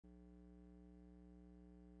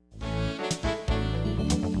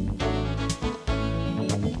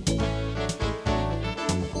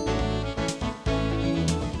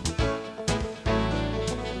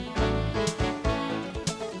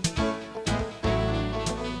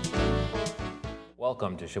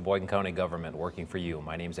Welcome to Sheboygan County Government Working for You.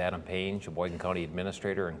 My name is Adam Payne, Sheboygan County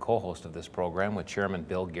Administrator and co-host of this program with Chairman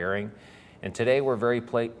Bill Gehring. And today we're very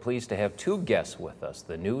pleased to have two guests with us,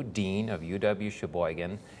 the new Dean of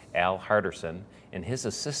UW-Sheboygan, Al Hardersen, and his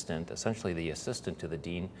assistant, essentially the assistant to the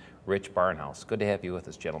Dean, Rich Barnhouse. Good to have you with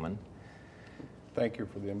us, gentlemen. Thank you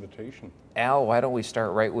for the invitation. Al, why don't we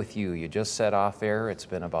start right with you? You just said off air, it's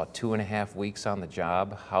been about 2.5 weeks on the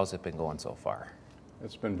job. How's it been going so far?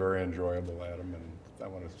 It's been very enjoyable, Adam, and I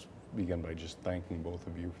want to begin by just thanking both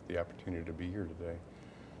of you for the opportunity to be here today.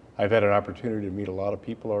 I've had an opportunity to meet a lot of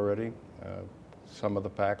people already, some of the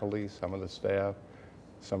faculty, some of the staff,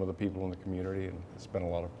 some of the people in the community, and it's been a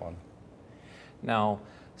lot of fun. Now,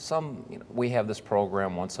 we have this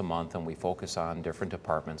program once a month and we focus on different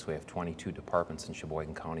departments. We have 22 departments in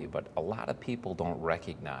Sheboygan County, but a lot of people don't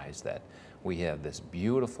recognize that we have this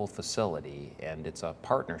beautiful facility and it's a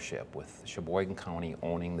partnership with Sheboygan County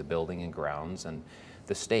owning the building and grounds and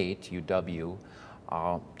the state, UW,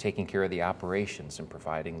 taking care of the operations and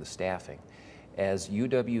providing the staffing. As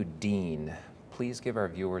UW Dean, please give our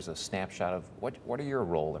viewers a snapshot of what are your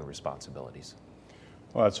role and responsibilities?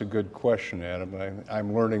 Well, that's a good question, Adam.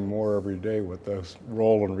 I'm learning more every day what those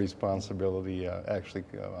role and responsibility actually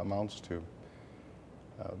amounts to.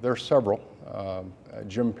 There are several.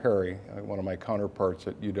 Jim Perry, one of my counterparts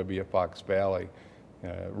at UW-Fox Valley,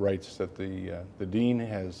 writes that the dean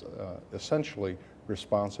has essentially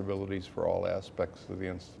responsibilities for all aspects of the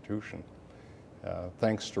institution.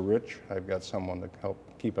 Thanks to Rich, I've got someone to help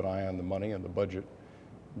keep an eye on the money and the budget,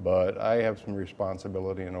 but I have some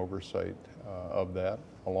responsibility and oversight of that,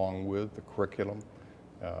 along with the curriculum,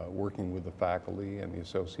 working with the faculty and the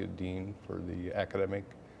associate dean for the academic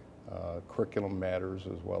curriculum matters,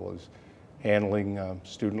 as well as handling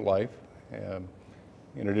student life.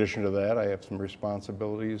 In addition to that, I have some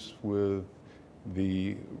responsibilities with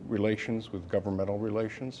the relations with governmental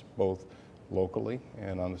relations, both locally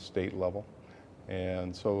and on the state level.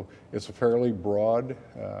 And so it's a fairly broad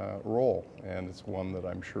role, and it's one that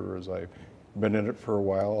I'm sure as I've been in it for a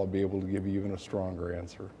while, I'll be able to give you even a stronger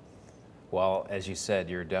answer. Well, as you said,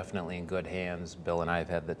 you're definitely in good hands. Bill and I have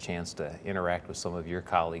had the chance to interact with some of your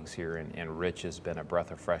colleagues here, and Rich has been a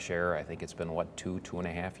breath of fresh air. I think it's been, what,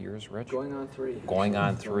 2.5 years, Rich? Going on 3. Going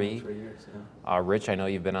on 3. 3 years, yeah. Rich, I know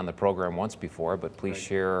you've been on the program once before, but please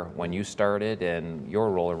share when you started and your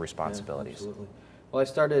role and responsibilities. Yeah, absolutely. Well, I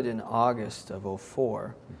started in August of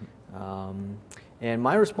 '04, and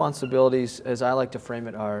my responsibilities, as I like to frame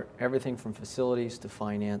it, are everything from facilities to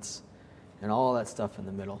finance and all that stuff in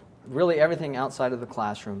the middle. Really everything outside of the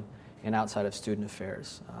classroom and outside of student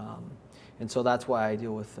affairs. And so that's why I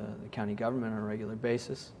deal with the county government on a regular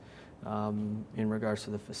basis in regards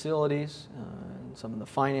to the facilities, and some of the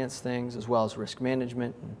finance things, as well as risk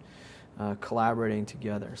management and collaborating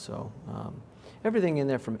together. So everything in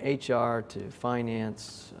there from HR to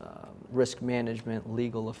finance, risk management,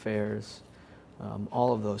 legal affairs,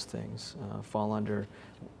 all of those things fall under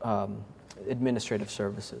administrative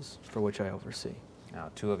services, for which I oversee. Now,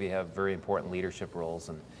 two of you have very important leadership roles,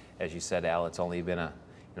 and as you said, Al, it's only been a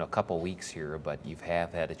couple weeks here, but you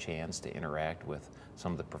have had a chance to interact with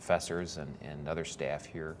some of the professors and other staff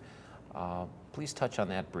here. Please touch on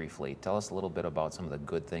that briefly. Tell us a little bit about some of the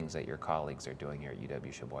good things that your colleagues are doing here at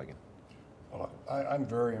UW-Sheboygan. Well, I'm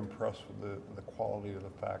very impressed with the quality of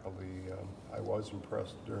the faculty. I was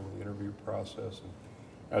impressed during the interview process, and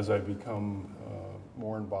as I've become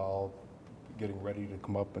more involved, getting ready to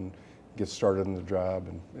come up and get started in the job,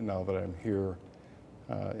 and now that I'm here,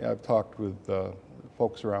 I've talked with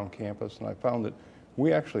folks around campus, and I found that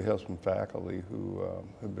we actually have some faculty who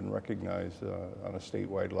have been recognized on a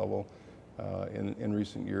statewide level in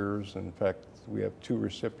recent years. And in fact, we have 2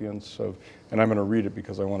 recipients of, and I'm going to read it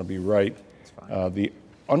because I want to be right, the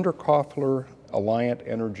Underkoffler Alliant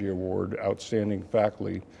Energy Award Outstanding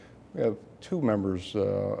Faculty. We have 2 members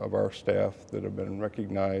of our staff that have been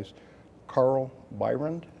recognized, Carl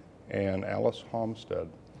Byron and Alice Homestead.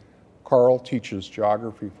 Carl teaches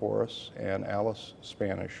geography for us, and Alice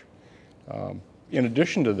Spanish. In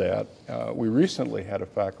addition to that, we recently had a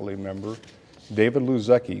faculty member, David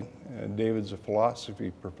Luzecki. David's a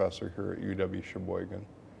philosophy professor here at UW-Sheboygan.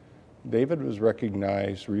 David was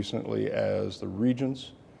recognized recently as the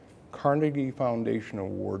Regents Carnegie Foundation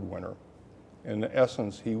Award winner. In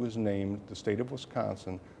essence, he was named the state of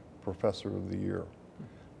Wisconsin Professor of the Year.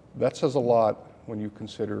 That says a lot when you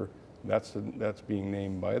consider that's being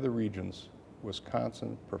named by the Regents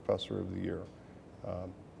Wisconsin Professor of the Year.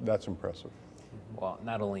 That's impressive. Well,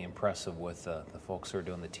 not only impressive with the folks who are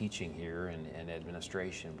doing the teaching here and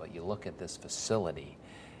administration, but you look at this facility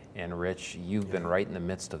And Rich, you've been right in the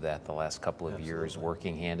midst of that the last couple of years,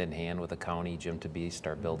 working hand in hand with the county. Jim Tabiste,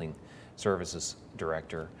 our building services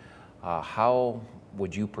director. How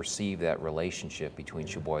would you perceive that relationship between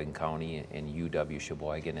Sheboygan County and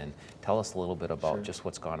UW-Sheboygan? And tell us a little bit about just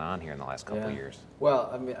what's gone on here in the last couple of years. Well,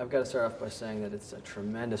 I mean, I've got to start off by saying that it's a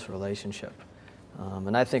tremendous relationship.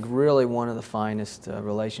 And I think really one of the finest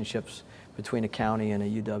relationships between a county and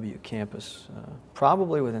a UW campus,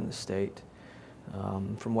 probably within the state,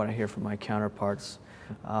 from what I hear from my counterparts.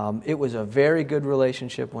 It was a very good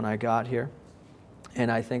relationship when I got here, and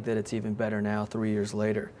I think that it's even better now 3 years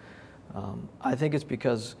later. I think it's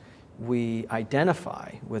because we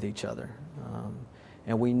identify with each other,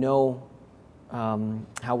 and we know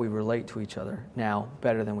how we relate to each other now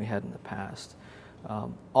better than we had in the past.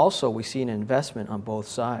 Also, we see an investment on both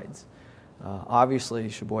sides. Obviously,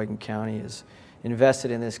 Sheboygan County has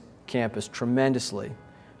invested in this campus tremendously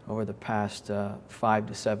over the past 5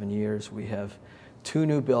 to 7 years. We have 2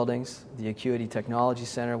 new buildings, the Acuity Technology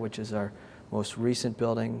Center, which is our most recent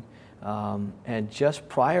building, and just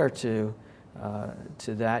prior to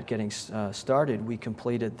that getting started, we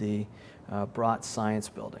completed the Brott Science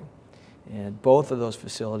Building. And both of those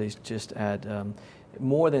facilities just add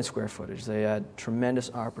more than square footage. They add tremendous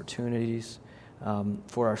opportunities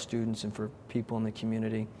for our students and for people in the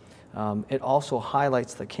community. It also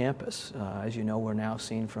highlights the campus. As you know, we're now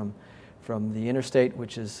seen from the interstate,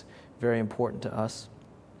 which is very important to us.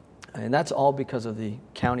 And that's all because of the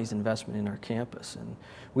county's investment in our campus. And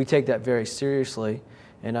we take that very seriously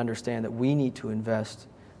and understand that we need to invest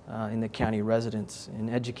in the county residents, in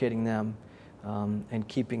educating them and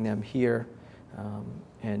keeping them here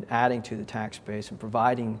and adding to the tax base and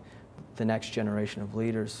providing the next generation of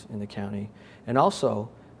leaders in the county, and also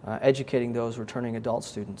educating those returning adult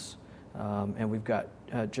students. And we've got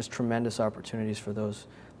just tremendous opportunities for those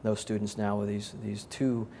students now with these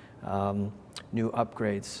 2 new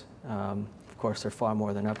upgrades. Of course, they're far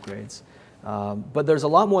more than upgrades. But there's a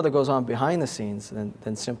lot more that goes on behind the scenes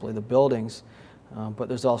than simply the buildings. But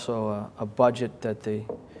there's also a budget that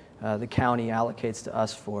the county allocates to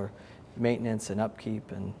us for maintenance and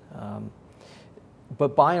upkeep.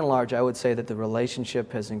 But by and large, I would say that the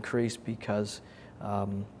relationship has increased because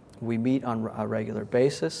we meet on a regular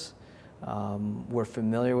basis. We're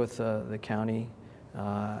familiar with the county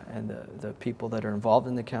and the people that are involved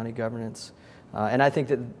in the county governance. And I think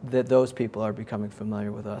that those people are becoming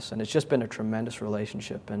familiar with us. And it's just been a tremendous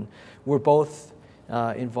relationship. And we're both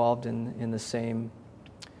involved in the same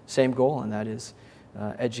goal, and that is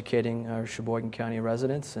educating our Sheboygan County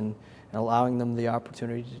residents and allowing them the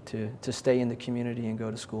opportunity to stay in the community and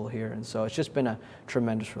go to school here. And so it's just been a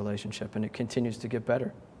tremendous relationship, and it continues to get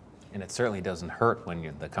better. And it certainly doesn't hurt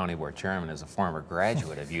when the county board chairman is a former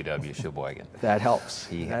graduate of UW-Sheboygan. That helps.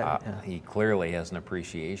 He clearly has an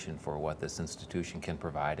appreciation for what this institution can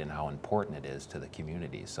provide and how important it is to the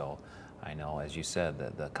community. So I know, as you said,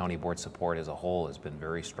 that the county board support as a whole has been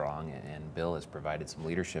very strong, and Bill has provided some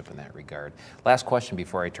leadership in that regard. Last question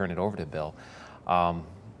before I turn it over to Bill.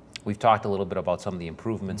 We've talked a little bit about some of the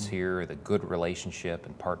improvements here, the good relationship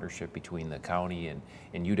and partnership between the county and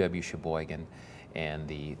UW-Sheboygan, and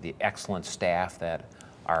the excellent staff that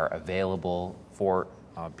are available for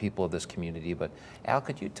people of this community. But Al,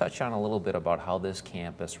 could you touch on a little bit about how this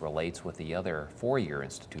campus relates with the other 4-year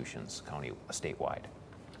institutions statewide?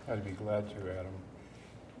 I'd be glad to, Adam.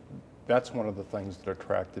 That's one of the things that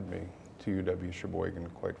attracted me to UW-Sheboygan,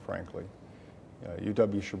 quite frankly.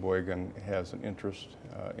 UW-Sheboygan has an interest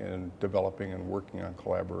in developing and working on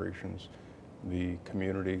collaborations. The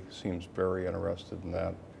community seems very interested in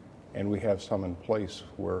that. And we have some in place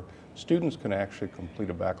where students can actually complete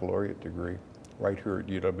a baccalaureate degree right here at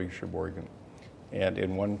UW-Sheboygan, and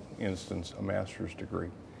in one instance, a master's degree.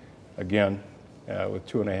 Again, with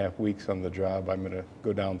 2.5 weeks on the job, I'm going to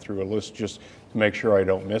go down through a list just to make sure I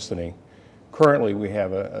don't miss any. Currently, we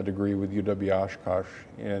have a degree with UW-Oshkosh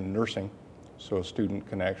in nursing, so a student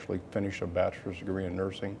can actually finish a bachelor's degree in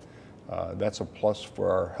nursing. That's a plus for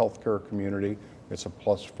our healthcare community, it's a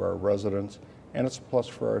plus for our residents, and it's a plus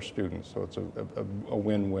for our students, so it's a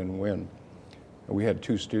win-win-win. We had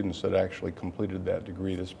 2 students that actually completed that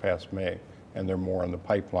degree this past May, and there are more in the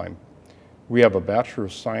pipeline. We have a Bachelor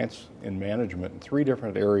of Science in Management in 3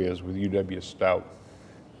 different areas with UW-Stout.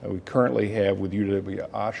 We currently have with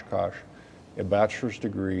UW-Oshkosh a bachelor's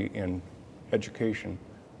degree in education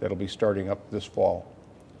that'll be starting up this fall.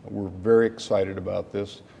 We're very excited about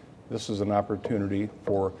this. This is an opportunity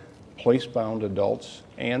for place-bound adults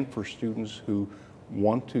and for students who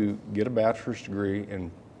want to get a bachelor's degree in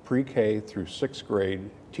pre-K through 6th grade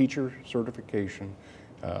teacher certification.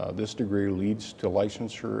 This degree leads to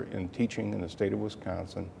licensure in teaching in the state of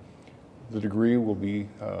Wisconsin. The degree will be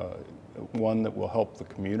one that will help the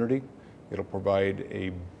community. It'll provide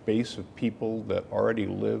a base of people that already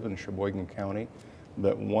live in Sheboygan County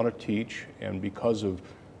that want to teach, and because of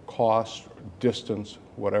cost, distance,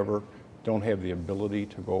 whatever, don't have the ability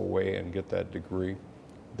to go away and get that degree.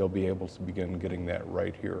 They'll be able to begin getting that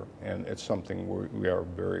right here, and it's something we are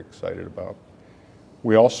very excited about.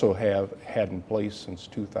 We also have had in place since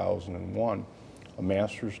 2001 a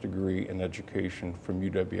master's degree in education from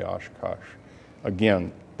UW-Oshkosh.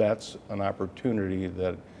 Again, that's an opportunity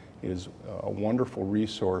that is a wonderful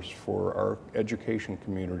resource for our education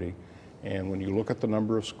community, and when you look at the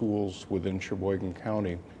number of schools within Sheboygan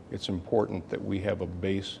County, it's important that we have a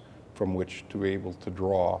base from which to be able to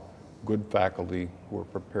draw good faculty who are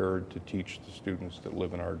prepared to teach the students that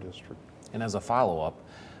live in our district. And as a follow-up,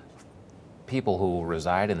 people who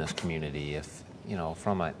reside in this community, if, you know,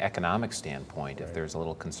 from an economic standpoint, if there's a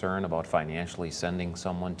little concern about financially sending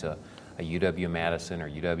someone to a UW-Madison or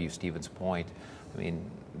UW-Stevens Point, I mean,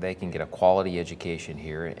 they can get a quality education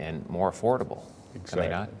here and more affordable. Exactly. Can they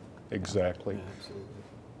not? Exactly. Yeah, absolutely.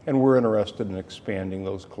 And we're interested in expanding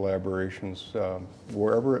those collaborations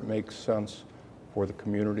wherever it makes sense for the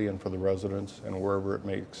community and for the residents, and wherever it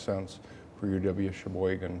makes sense for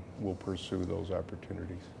UW-Sheboygan, we'll pursue those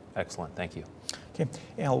opportunities. Excellent, thank you. Okay,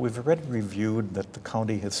 Al, we've already reviewed that the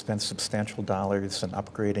county has spent substantial dollars in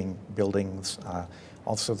upgrading buildings.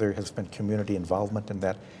 Also, there has been community involvement in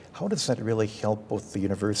that. How does that really help both the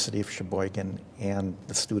University of Sheboygan and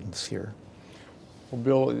the students here? Well,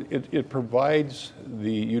 Bill, it provides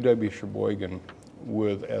the UW-Sheboygan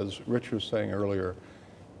with, as Rich was saying earlier,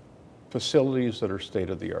 facilities that are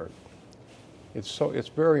state-of-the-art. It's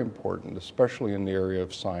very important, especially in the area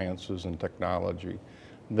of sciences and technology,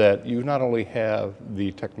 that you not only have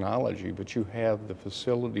the technology, but you have the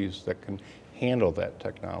facilities that can handle that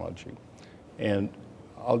technology. And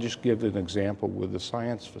I'll just give an example with the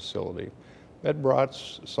science facility. That Broad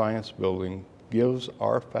Science Building gives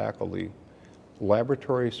our faculty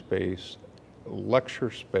laboratory space, lecture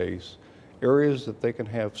space, areas that they can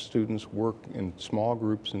have students work in small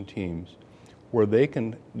groups and teams where they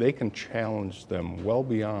can challenge them well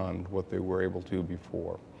beyond what they were able to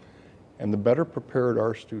before. And the better prepared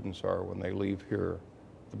our students are when they leave here,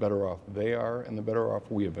 the better off they are and the better off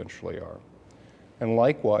we eventually are. And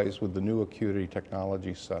likewise with the new Acuity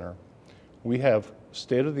Technology Center, we have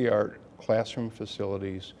state-of-the-art classroom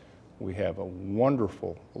facilities. We have a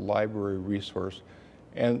wonderful library resource,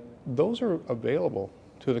 and those are available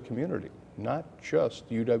to the community, not just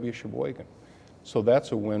UW-Sheboygan. So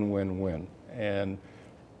that's a win-win-win, and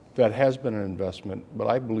that has been an investment, but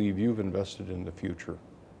I believe you've invested in the future,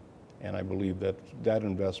 and I believe that that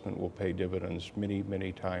investment will pay dividends many,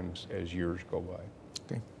 many times as years go by.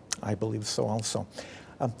 Okay, I believe so also.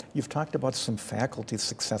 You've talked about some faculty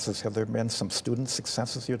successes. Have there been some student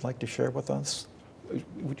successes you'd like to share with us?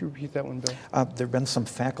 Would you repeat that one, Bill? There have been some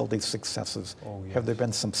faculty successes. Oh, yes. Have there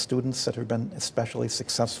been some students that have been especially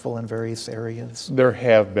successful in various areas? There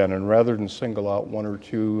have been, and rather than single out one or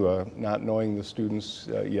two, not knowing the students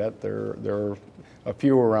yet, there are a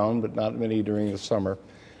few around, but not many during the summer.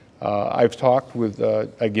 I've talked with,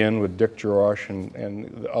 again, with Dick Jarosh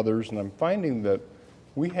and the others, and I'm finding that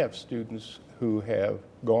we have students who have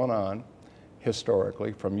gone on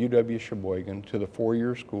historically from UW-Sheboygan to the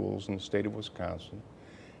four-year schools in the state of Wisconsin,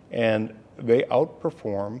 and they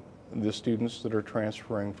outperform the students that are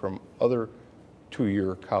transferring from other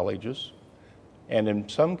two-year colleges, and in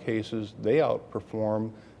some cases they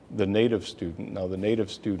outperform the native student. Now the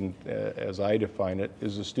native student, as I define it,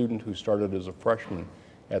 is a student who started as a freshman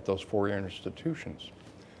at those four-year institutions.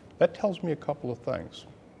 That tells me a couple of things.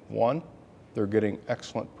 One, they're getting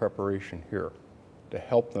excellent preparation here to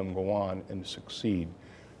help them go on and succeed.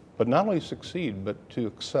 But not only succeed, but to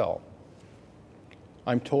excel.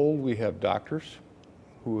 I'm told we have doctors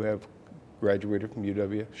who have graduated from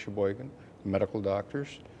UW-Sheboygan, medical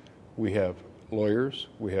doctors. We have lawyers,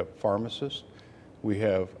 we have pharmacists, we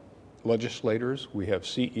have legislators, we have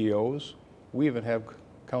CEOs, we even have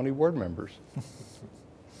county board members.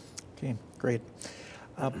 Okay, great.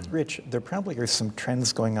 Rich, there probably are some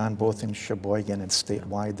trends going on both in Sheboygan and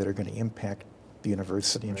statewide that are going to impact the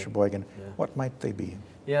university in Sheboygan. Yeah. What might they be?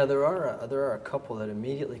 Yeah, there are a couple that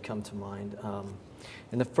immediately come to mind.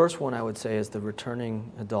 And the first one I would say is the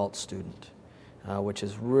returning adult student, which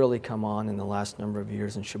has really come on in the last number of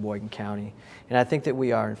years in Sheboygan County. And I think that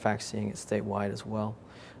we are in fact seeing it statewide as well.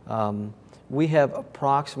 We have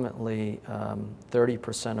approximately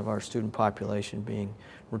 30% of our student population being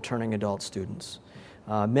returning adult students.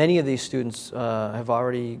 Many of these students have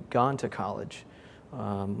already gone to college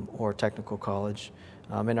or technical college.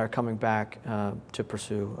 and are coming back to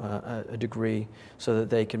pursue a degree so that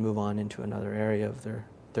they can move on into another area of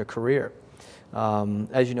their career.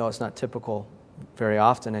 As you know, it's not typical very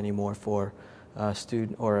often anymore for a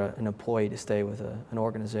student or an employee to stay with an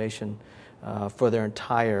organization for their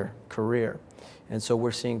entire career. And so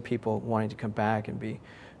we're seeing people wanting to come back and be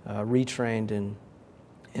retrained in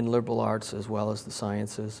liberal arts as well as the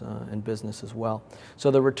sciences and business as well.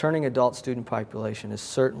 So the returning adult student population is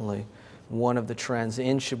certainly one of the trends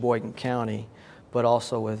in Sheboygan County, but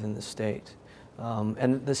also within the state.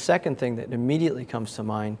 And the second thing that immediately comes to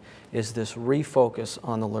mind is this refocus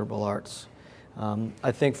on the liberal arts.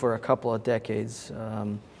 I think for a couple of decades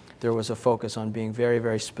there was a focus on being very,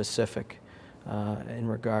 very specific in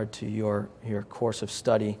regard to your course of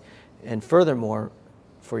study, and furthermore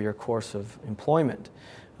for your course of employment.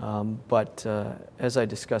 But as I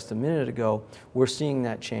discussed a minute ago, we're seeing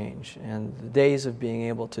that change, and the days of being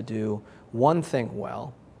able to do one thing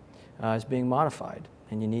well is being modified,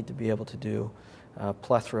 and you need to be able to do a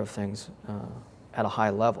plethora of things at a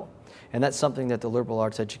high level. And that's something that the liberal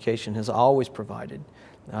arts education has always provided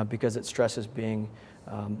because it stresses being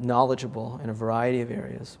knowledgeable in a variety of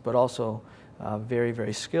areas, but also very,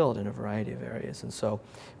 very skilled in a variety of areas. And so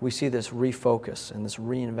we see this refocus and this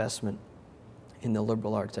reinvestment in the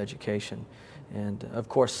liberal arts education. And of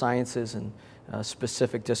course, sciences and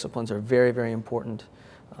specific disciplines are very, very important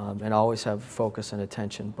and always have focus and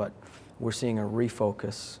attention, but we're seeing a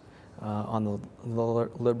refocus on the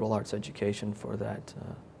liberal arts education for that,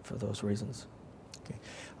 for those reasons. Okay.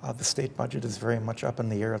 The state budget is very much up in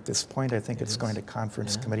the air at this point. I think it's going to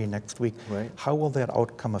conference committee next week. Right. How will that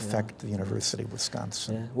outcome affect the University of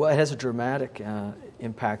Wisconsin? Yeah. Well, it has a dramatic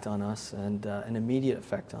impact on us and an immediate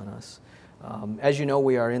effect on us. As you know,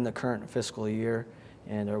 we are in the current fiscal year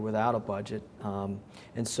and are without a budget.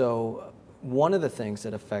 And so one of the things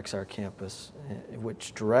that affects our campus,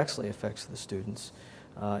 which directly affects the students,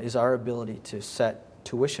 is our ability to set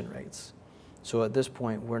tuition rates. So at this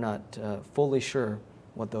point, we're not fully sure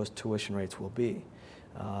what those tuition rates will be.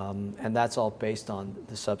 And that's all based on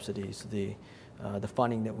the subsidies, the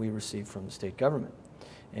funding that we receive from the state government.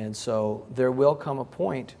 And so there will come a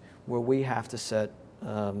point where we have to set,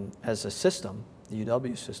 as a system, the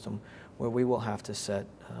UW system, where we will have to set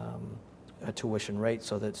a tuition rate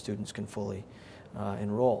so that students can fully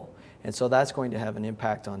enroll. And so that's going to have an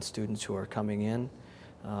impact on students who are coming in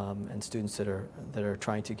and students that are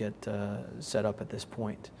trying to get set up at this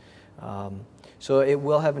point. So it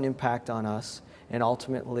will have an impact on us, and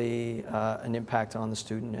ultimately an impact on the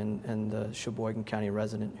student and the Sheboygan County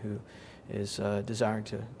resident who is desiring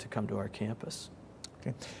to come to our campus.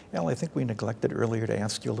 Okay. Al, I think we neglected earlier to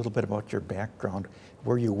ask you a little bit about your background,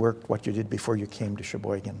 where you worked, what you did before you came to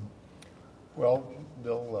Sheboygan. Well,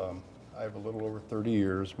 Bill, I have a little over 30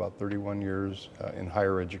 years, about 31 years in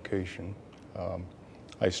higher education.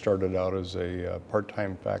 I started out as a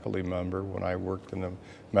part-time faculty member when I worked in the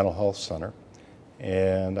mental health center,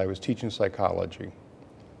 and I was teaching psychology.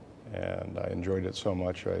 And I enjoyed it so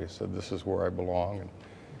much, I said, this is where I belong. And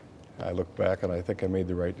I look back and I think I made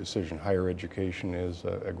the right decision. Higher education is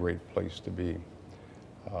a great place to be.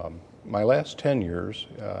 My last 10 years,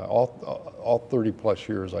 all 30 plus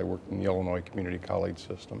years, I worked in the Illinois Community College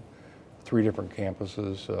system, 3 different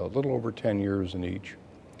campuses, a little over 10 years in each.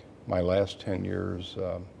 My last 10 years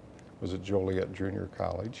was at Joliet Junior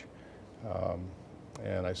College,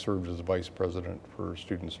 and I served as vice president for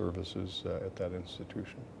student services at that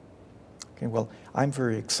institution. Okay, well, I'm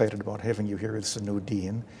very excited about having you here as the new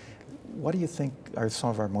dean. What do you think are some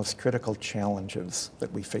of our most critical challenges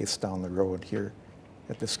that we face down the road here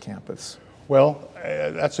at this campus? Well,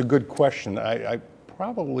 that's a good question. I'm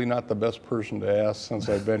probably not the best person to ask since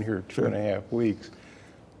I've been here 2.5 weeks,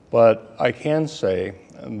 but I can say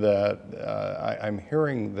that I'm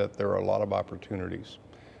hearing that there are a lot of opportunities.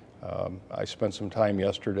 I spent some time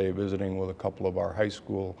yesterday visiting with a couple of our high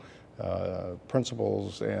school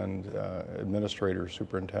principals and administrators,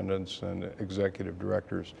 superintendents, and executive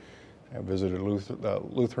directors. I visited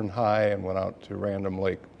Lutheran High and went out to Random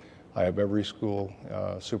Lake. I have every school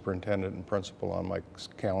superintendent and principal on my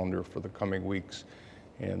calendar for the coming weeks.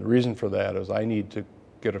 And the reason for that is I need to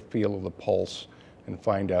get a feel of the pulse and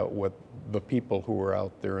find out what the people who are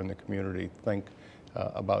out there in the community think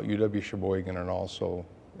about UW-Sheboygan, and also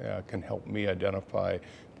can help me identify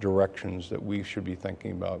directions that we should be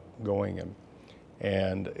thinking about going in.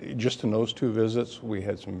 And just in those 2 visits, we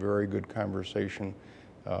had some very good conversation.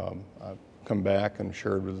 I've come back and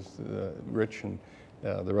shared with Rich and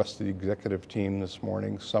the rest of the executive team this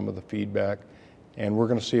morning some of the feedback, and we're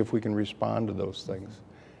going to see if we can respond to those things.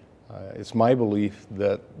 It's my belief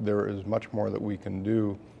that there is much more that we can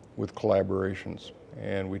do with collaborations.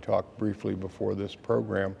 And we talked briefly before this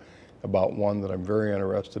program about one that I'm very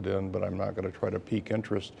interested in, but I'm not going to try to pique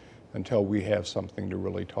interest until we have something to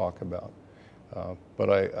really talk about. But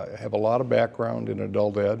I have a lot of background in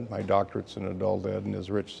adult ed. My doctorate's in adult ed, and as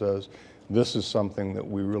Rich says, this is something that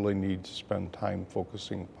we really need to spend time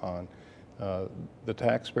focusing upon. The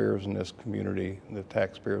taxpayers in this community, the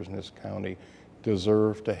taxpayers in this county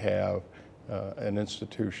deserve to have an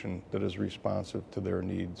institution that is responsive to their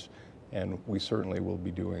needs, and we certainly will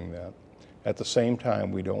be doing that. At the same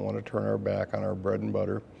time, we don't want to turn our back on our bread and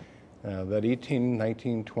butter. That 18,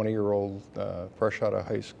 19, 20-year-old fresh out of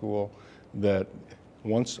high school that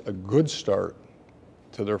wants a good start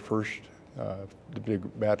to their first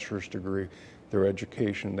bachelor's degree, their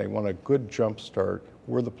education, they want a good jump start,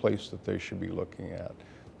 we're the place that they should be looking at.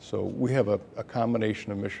 So we have a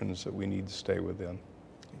combination of missions that we need to stay within.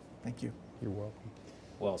 Thank you. You're welcome.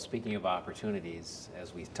 Well, speaking of opportunities,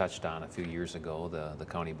 as we touched on a few years ago, the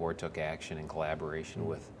county board took action in collaboration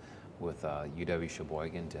with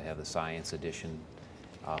UW-Sheboygan to have the science edition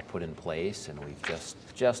put in place, and we've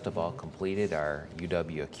just about completed our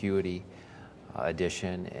UW Acuity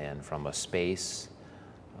edition, and from a space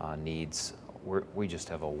needs, we just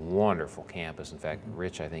have a wonderful campus. In fact,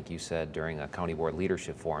 Rich, I think you said during a county board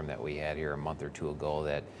leadership forum that we had here a month or two ago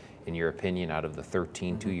that, in your opinion, out of the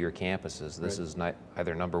 13 two-year campuses, this is not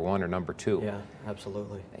either number one or number two. Yeah,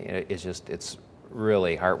 absolutely. It's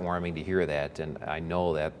really heartwarming to hear that, and I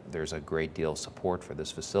know that there's a great deal of support for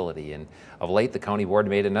this facility. And of late, the county board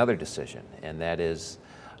made another decision, and that is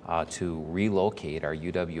to relocate our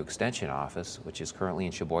UW Extension office, which is currently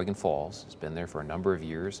in Sheboygan Falls. It's been there for a number of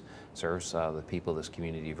years, serves the people of this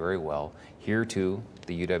community very well, here to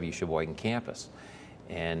the UW-Sheboygan campus.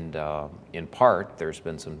 And in part, there's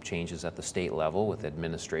been some changes at the state level with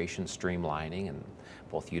administration streamlining, and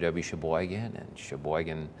both UW-Sheboygan and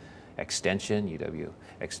Sheboygan Extension, UW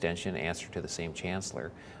Extension, answer to the same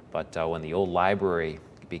chancellor. But when the old library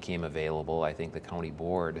became available, I think the county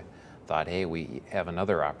board thought, hey, we have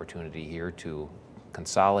another opportunity here to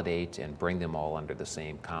consolidate and bring them all under the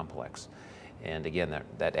same complex. And again,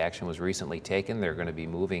 that action was recently taken. They're going to be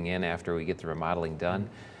moving in after we get the remodeling done.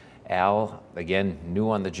 Al, again, new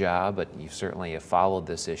on the job, but you certainly have followed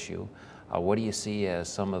this issue. What do you see as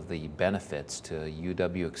some of the benefits to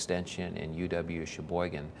UW Extension and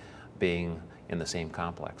UW-Sheboygan being in the same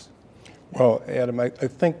complex? Well, Adam, I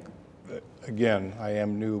think, again, I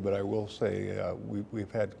am new, but I will say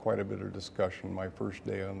we've had quite a bit of discussion. My first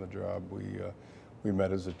day on the job, we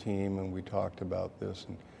met as a team and we talked about this,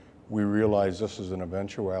 and we realized this is an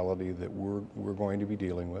eventuality that we're going to be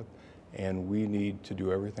dealing with, and we need to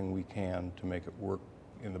do everything we can to make it work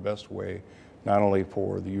in the best way, not only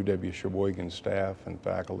for the UW-Sheboygan staff and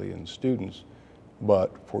faculty and students,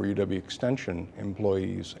 but for UW Extension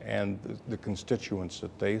employees and the constituents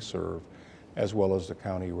that they serve, as well as the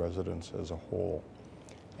county residents as a whole.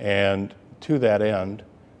 And to that end,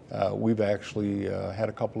 we've actually had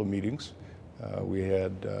a couple of meetings. We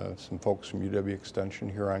had some folks from UW Extension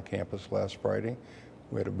here on campus last Friday.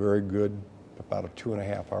 We had a very good, about a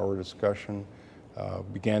 2.5-hour discussion,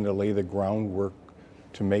 began to lay the groundwork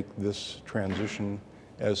to make this transition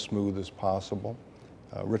as smooth as possible.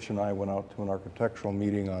 Rich and I went out to an architectural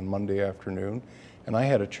meeting on Monday afternoon, and I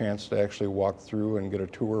had a chance to actually walk through and get a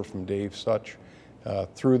tour from Dave Such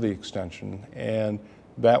through the extension, and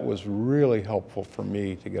that was really helpful for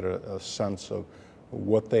me to get a sense of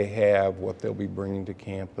what they have, what they'll be bringing to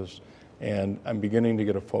campus, and I'm beginning to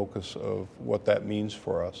get a focus of what that means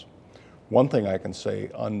for us. One thing I can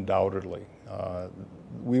say undoubtedly,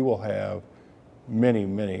 we will have many,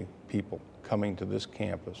 many people coming to this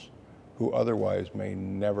campus who otherwise may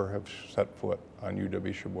never have set foot on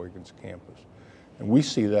UW-Sheboygan's campus. And we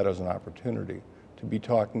see that as an opportunity to be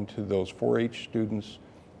talking to those 4-H students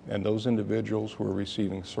and those individuals who are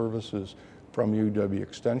receiving services from UW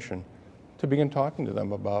Extension, to begin talking to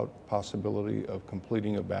them about possibility of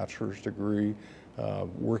completing a bachelor's degree,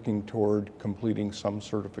 working toward completing some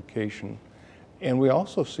certification. And we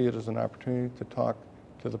also see it as an opportunity to talk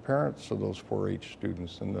to the parents of those 4-H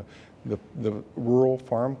students and the rural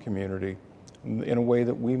farm community in a way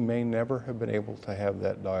that we may never have been able to have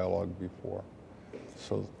that dialogue before.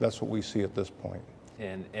 So that's what we see at this point.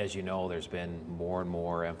 And as you know, there's been more and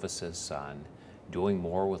more emphasis on doing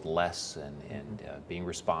more with less and being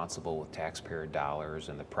responsible with taxpayer dollars,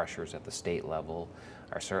 and the pressures at the state level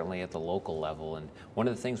are certainly at the local level. And one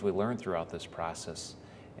of the things we learned throughout this process,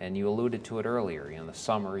 and you alluded to it earlier, in the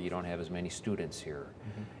summer you don't have as many students here.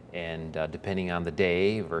 And depending on the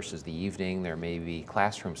day versus the evening, there may be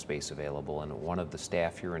classroom space available. And one of the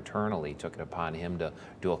staff here internally took it upon him to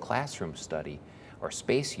do a classroom study or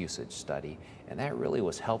space usage study, and that really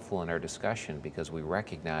was helpful in our discussion because we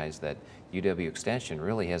recognized that UW Extension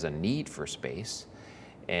really has a need for space.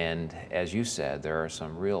 And as you said, there are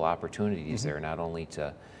some real opportunities there, not only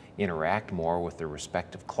to interact more with their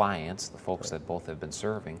respective clients, the folks that both have been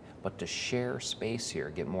serving, but to share space here,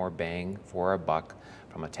 get more bang for our buck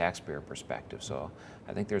from a taxpayer perspective. So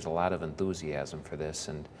I think there's a lot of enthusiasm for this,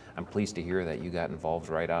 and I'm pleased to hear that you got involved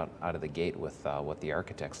right out of the gate with what the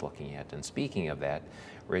architect's looking at. And speaking of that,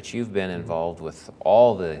 Rich, you've been involved with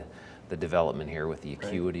all the development here with the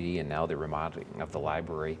Acuity and now the remodeling of the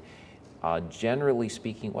library. Generally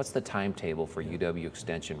speaking, what's the timetable for UW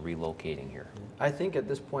Extension relocating here? I think at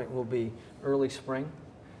this point will be early spring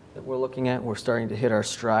that we're looking at. We're starting to hit our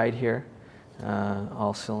stride here.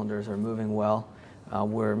 All cylinders are moving well.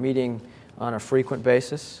 We're meeting on a frequent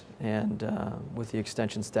basis and with the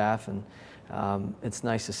Extension staff, and it's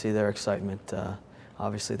nice to see their excitement.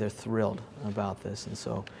 Obviously, they're thrilled about this, and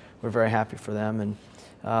so we're very happy for them.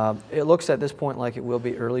 And it looks at this point like it will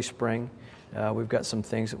be early spring. We've got some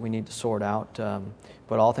things that we need to sort out,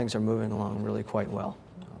 but all things are moving along really quite well.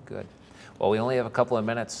 Oh, good. Well, we only have a couple of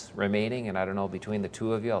minutes remaining, and I don't know, between the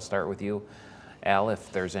two of you, I'll start with you, Al,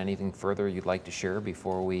 if there's anything further you'd like to share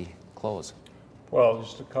before we close. Well,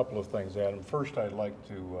 just a couple of things, Adam. First, I'd like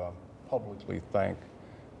to publicly thank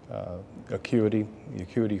Acuity, the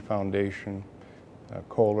Acuity Foundation,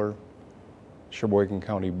 Kohler, Sheboygan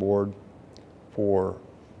County Board for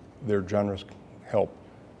their generous help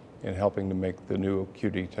in helping to make the new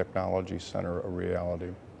Acuity Technology Center a reality.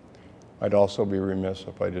 I'd also be remiss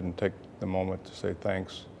if I didn't take the moment to say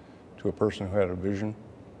thanks to a person who had a vision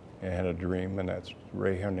and had a dream, and that's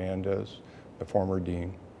Ray Hernandez, the former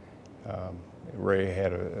dean. Ray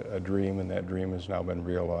had a dream, and that dream has now been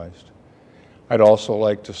realized. I'd also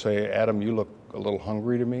like to say, Adam, you look a little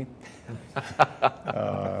hungry to me.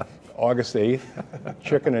 August 8th,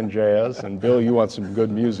 Chicken and Jazz, and Bill, you want some good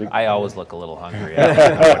music. I always look a little hungry. I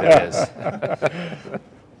don't know what it is.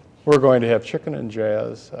 We're going to have Chicken and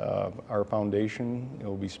Jazz. Our foundation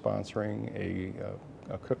will be sponsoring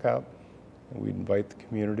a cookout, and we'd invite the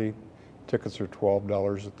community. Tickets are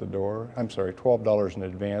 $12 at the door. I'm sorry, $12 in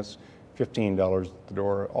advance, $15 at the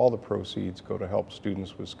door. All the proceeds go to help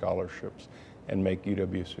students with scholarships and make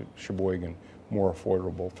UW-Sheboygan more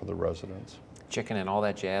affordable for the residents. Chicken and all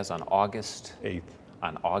that jazz on August 8th.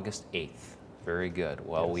 On August 8th. Very good.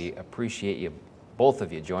 Well, Yes. we appreciate you, both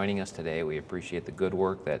of you, joining us today. We appreciate the good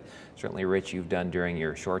work that certainly, Rich, you've done during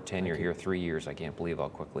your short tenure here, 3 years. I can't believe how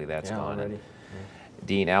quickly that's gone. Already.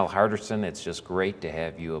 Dean Al Hardersen, it's just great to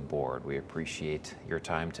have you aboard. We appreciate your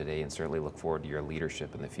time today and certainly look forward to your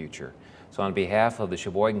leadership in the future. So on behalf of the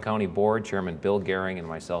Sheboygan County Board, Chairman Bill Gehring and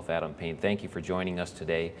myself, Adam Payne, thank you for joining us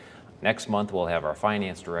today. Next month, we'll have our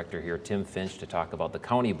Finance Director here, Tim Finch, to talk about the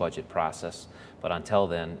county budget process. But until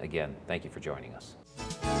then, again, thank you for joining us.